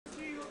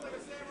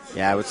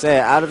Yeah, I would say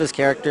out of his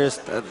characters,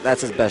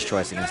 that's his best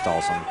choice against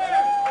Dhalsim.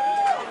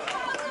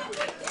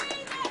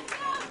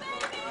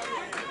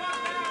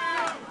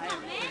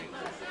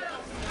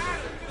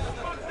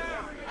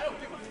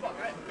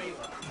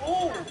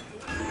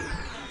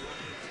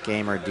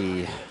 Gamer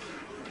D.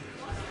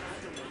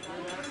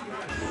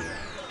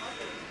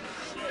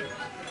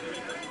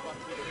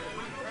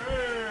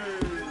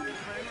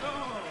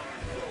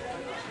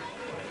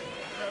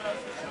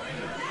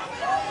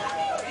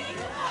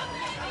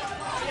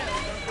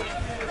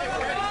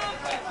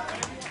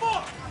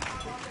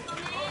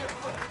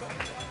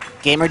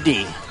 Gamer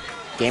D.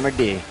 Gamer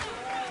D.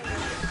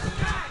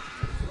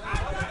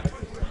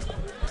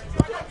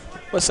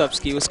 What's up,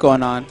 Ski? What's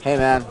going on? Hey,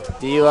 man.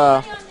 Do you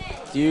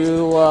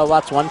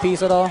watch One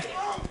Piece at all?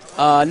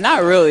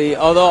 Not really.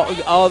 Although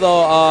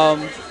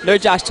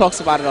Nerd Josh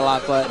talks about it a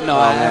lot, but no,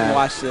 I haven't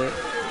watched it.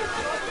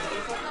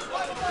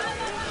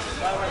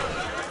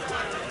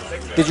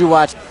 Did you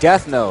watch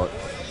Death Note?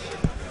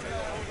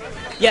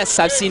 Yes,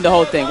 I've seen the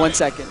whole thing. 1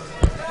 second.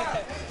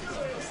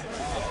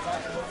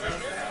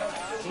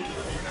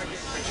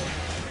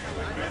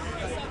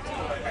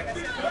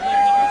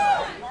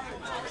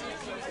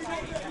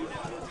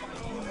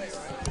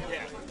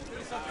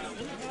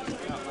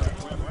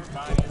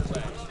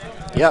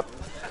 Yep.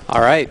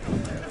 All right.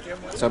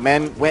 So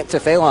men went to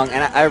Fei Long,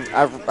 and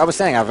I was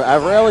saying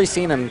I've rarely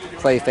seen him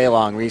play Fei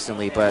Long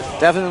recently, but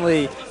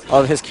definitely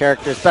of his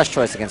characters, best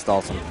choice against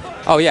Dhalsim.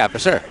 Oh yeah, for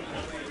sure.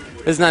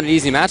 This is not an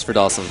easy match for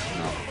Dhalsim.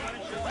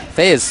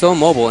 Fei is so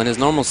mobile, and his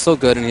normal's so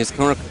good, and his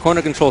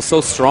corner control is so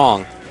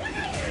strong.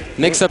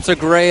 Mix-ups are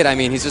great. I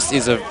mean,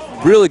 he's a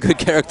really good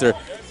character.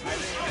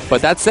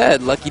 But that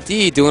said,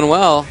 LuckyD doing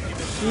well.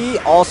 He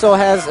also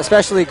has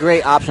especially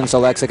great option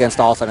selects against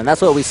Dhalsim, and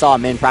that's what we saw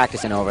Min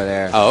practicing over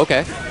there. Oh,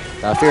 okay.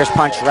 The Fierce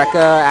Punch Rekka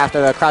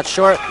after the crouch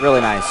short,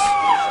 really nice.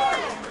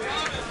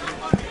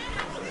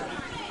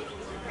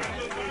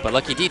 But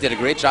LuckyD did a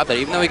great job there.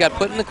 Even though he got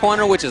put in the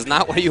corner, which is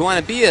not where you want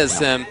to be as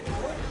Sim,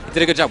 he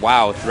did a good job.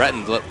 Wow,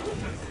 threatened.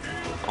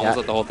 Almost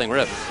let the whole thing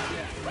rip.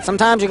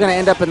 Sometimes you're going to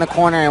end up in the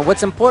corner, and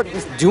what's important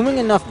is doing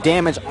enough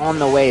damage on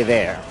the way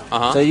there,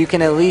 so you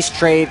can at least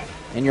trade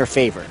in your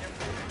favor.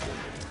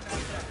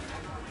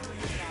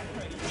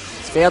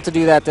 He's failed to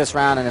do that this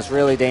round, and it's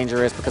really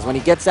dangerous because when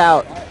he gets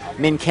out,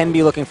 Min can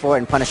be looking for it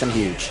and punish him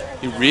huge.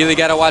 You really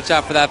got to watch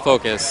out for that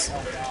focus.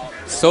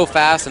 So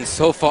fast and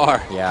so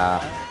far. Yeah.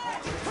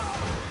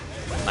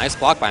 Nice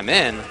block by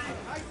Min.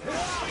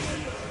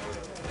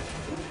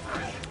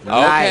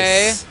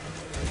 Nice. Okay.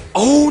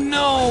 Oh,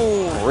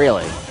 no.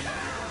 Really?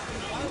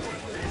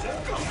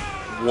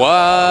 What?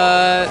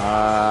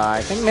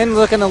 I think Min's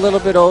looking a little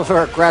bit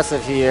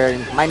over-aggressive here.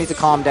 Might need to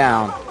calm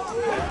down.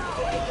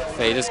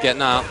 Fei just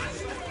getting out.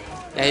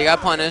 Yeah, he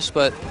got punished,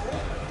 but...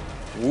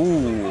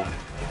 Ooh.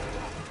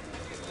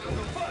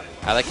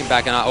 I like him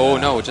backing out. Oh,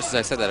 no, just as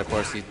I said that, of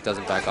course, he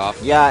doesn't back off.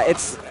 Yeah,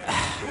 it's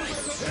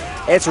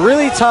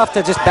really tough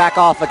to just back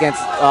off against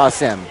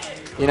Sim.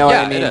 You know what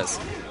I mean? Yeah, it is.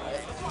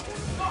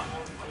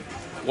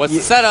 What's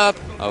the setup?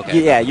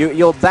 Okay. Yeah,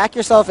 you'll back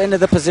yourself into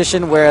the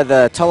position where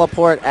the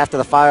teleport after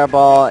the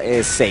fireball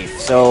is safe.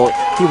 So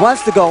he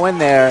wants to go in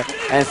there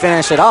and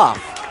finish it off.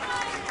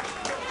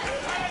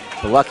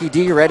 But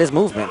LuckyD read his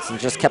movements and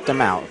just kept him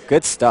out.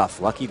 Good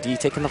stuff. LuckyD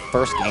taking the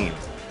first game.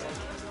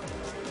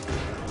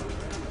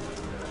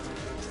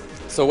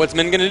 So what's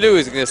Min going to do?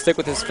 He's going to stick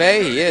with his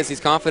Fei? He is. He's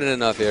confident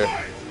enough here.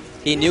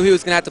 He knew he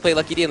was going to have to play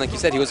LuckyD, and like you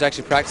said, he was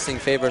actually practicing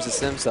Fei versus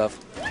Sim stuff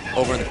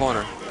over in the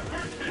corner.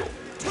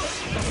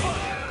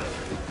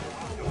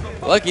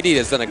 LuckyD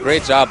has done a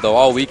great job, though,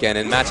 all weekend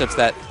in matchups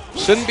that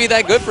shouldn't be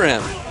that good for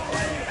him.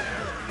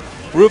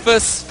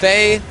 Rufus,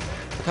 Fei,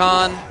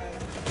 Khan,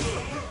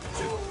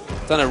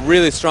 done a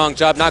really strong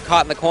job, not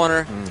caught in the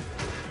corner.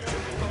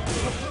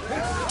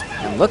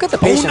 And look at the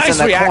patience in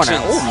the corner.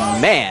 Oh,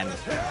 man.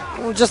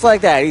 Just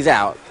like that, he's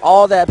out.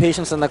 All that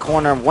patience in the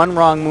corner, one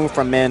wrong move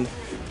from Min,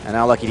 and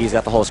now LuckyD's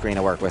got the whole screen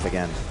to work with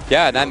again.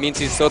 Yeah, that means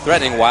he's so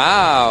threatening.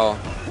 Wow.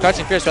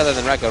 Crouching Fierce rather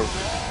than Rekka.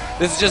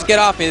 This is just get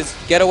off his,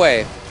 get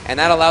away. And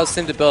that allows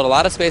Sim to build a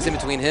lot of space in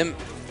between him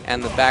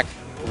and the back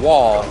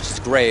wall, which is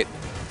great.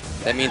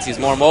 That means he's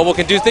more mobile,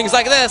 can do things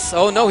like this.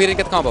 Oh, no, he didn't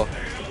get the combo.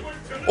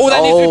 Oh,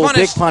 that needs to be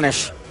punished. Big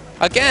punish.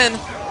 Again.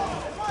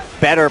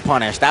 Better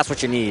punish. That's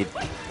what you need.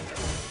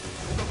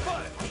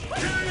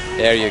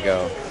 There you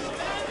go.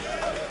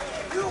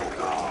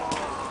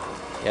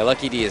 Yeah,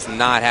 LuckyD is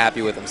not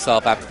happy with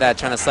himself after that,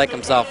 trying to psych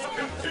himself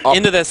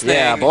into this thing.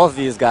 Yeah, both of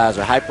these guys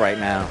are hype right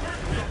now.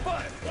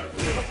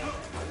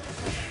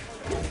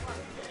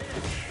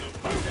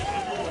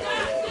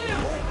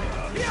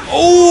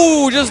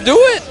 Oh, just do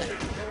it.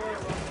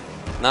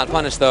 Not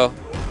punished, though.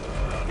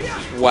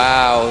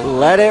 Wow.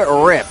 Let it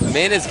rip.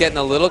 Min is getting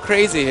a little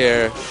crazy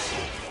here.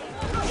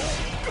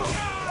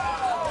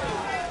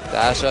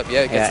 Dash up.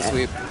 Yeah, gets the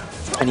sweep.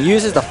 And he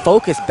uses the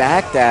focus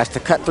backdash to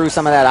cut through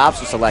some of that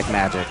option select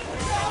magic.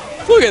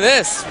 Look at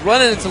this.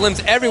 Running into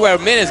limbs everywhere.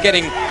 Min is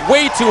getting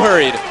way too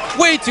hurried.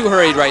 Way too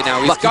hurried right now.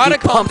 He's got to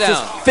calm down.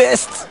 His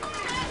fist.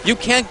 You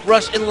can't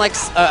rush in like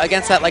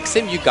against that like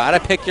Sim. You got to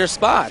pick your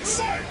spots.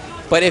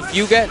 But if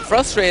you get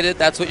frustrated,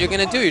 that's what you're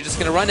going to do. You're just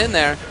going to run in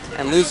there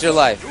and lose your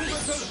life.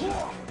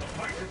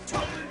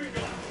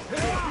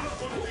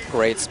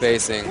 Great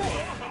spacing.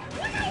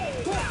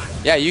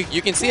 Yeah,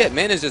 you can see it.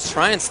 Min is just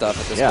trying stuff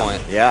at this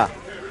point. Yeah.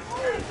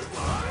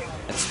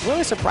 It's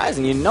really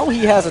surprising. You know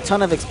he has a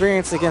ton of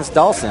experience against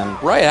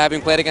Dhalsim. Right,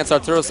 having played against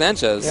Arturo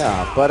Sanchez.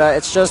 Yeah, but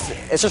it's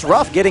just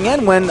rough getting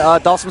in when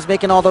Dhalsim's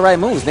making all the right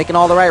moves, making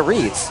all the right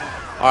reads.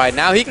 All right,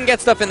 now he can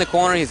get stuff in the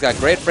corner. He's got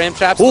great frame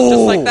traps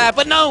just like that.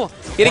 But no,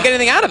 he didn't get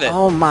anything out of it.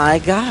 Oh, my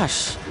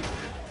gosh.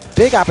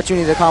 Big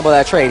opportunity to combo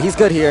that trade. He's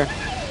good here.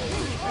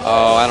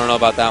 Oh, I don't know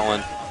about that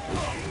one.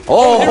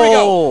 Oh, here we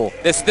go.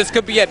 This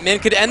could be it. Min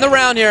could end the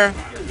round here.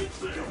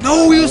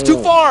 No, he was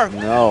too far.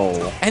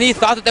 No. And he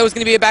thought that there was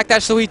going to be a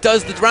backdash, so he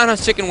does the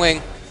roundhouse chicken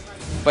wing.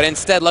 But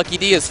instead,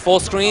 LuckyD is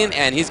full screen,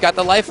 and he's got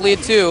the life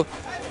lead, too.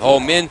 Oh,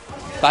 Min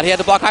thought he had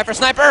to block high for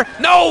sniper.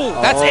 No,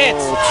 that's it.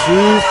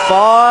 Too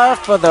far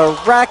for the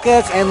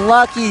rackets, and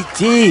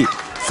LuckyD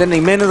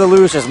sending Min to the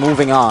loose, just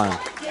moving on.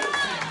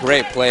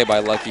 Great play by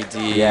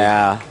LuckyD.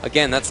 Yeah.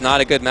 Again, that's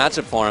not a good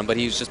matchup for him, but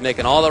he was just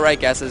making all the right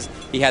guesses.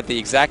 He had the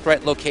exact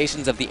right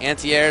locations of the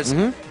anti-airs.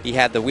 He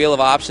had the wheel of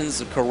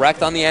options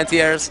correct on the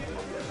anti-airs.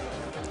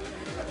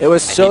 It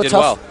was so tough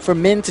well for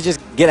Min to just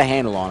get a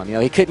handle on him. You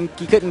know, he couldn't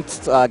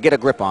get a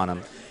grip on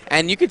him.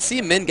 And you could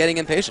see Min getting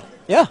impatient.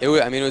 Yeah. It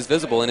was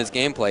visible in his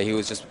gameplay. He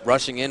was just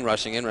rushing in,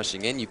 rushing in,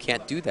 rushing in. You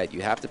can't do that.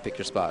 You have to pick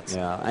your spots.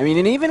 Yeah. I mean,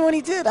 and even when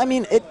he did, I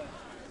mean,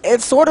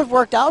 it sort of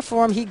worked out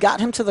for him. He got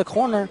him to the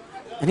corner,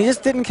 and he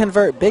just didn't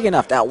convert big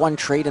enough. That one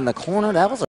trade in the corner, that was